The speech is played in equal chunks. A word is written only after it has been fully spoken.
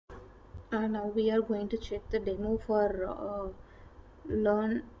Now we are going to check the demo for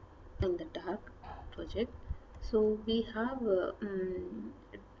learn in the dark project. So we have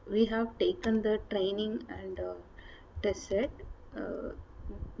taken the training and test set.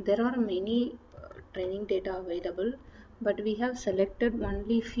 There are many training data available, but we have selected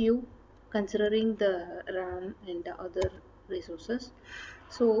only few considering the RAM and the other resources.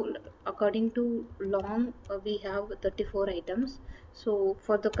 So according to long, we have 34 items. So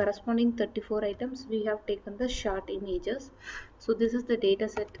for the corresponding 34 items, we have taken the short images. So this is the data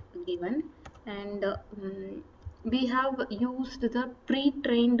set given, and we have used the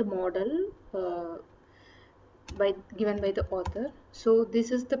pre-trained model given by the author. So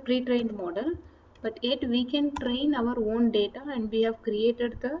this is the pre-trained model, but yet we can train our own data, and we have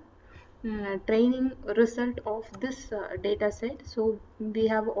created the training result of this data set. So we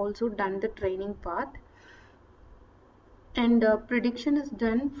have also done the training part, and prediction is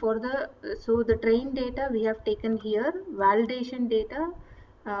done for the so the train data we have taken here, validation data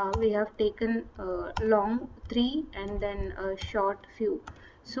we have taken long 3 and then short few.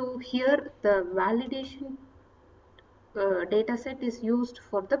 So here the validation data set is used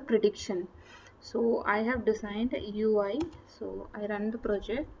for the prediction. So I have designed a UI. So I run the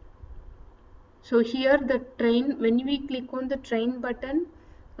project. So here the train, when we click on the train button,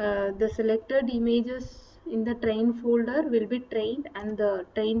 the selected images in the train folder will be trained, and the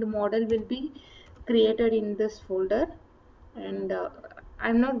trained model will be created in this folder. And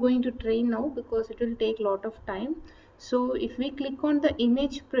I'm not going to train now because it will take a lot of time. So if we click on the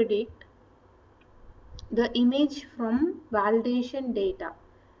image predict, the image from validation data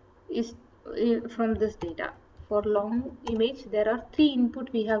is from this data. For long image there are 3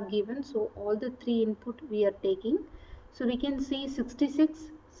 input we have given, so all the 3 input we are taking. So we can see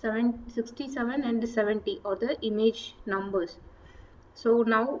 66, 67 and 70 are the image numbers. So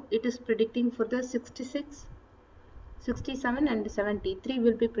now it is predicting for the 66, 67 and 73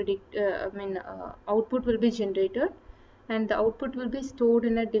 will be output will be generated, and the output will be stored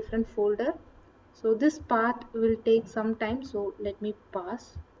in a different folder. So this part will take some time, so let me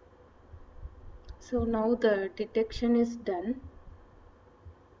pause. So now the detection is done.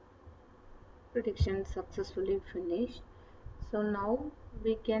 Prediction successfully finished. So now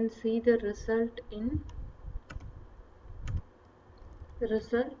we can see the result in the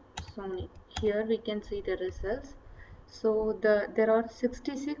result. Sorry, here we can see the results. So there are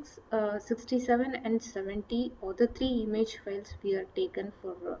 66, 67 and 70 or the 3 image files we are taken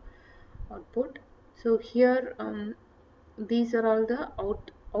for output. So here these are all the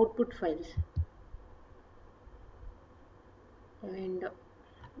output files, and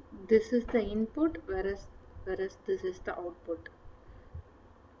this is the input, whereas this is the output.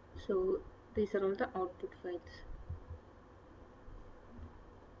 So these are all the output files,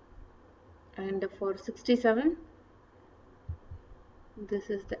 and for 67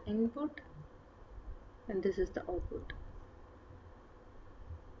 this is the input and this is the output.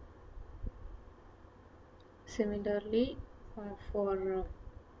 Similarly for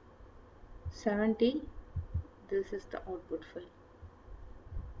 70 this is the output file.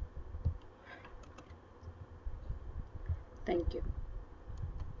 Thank you.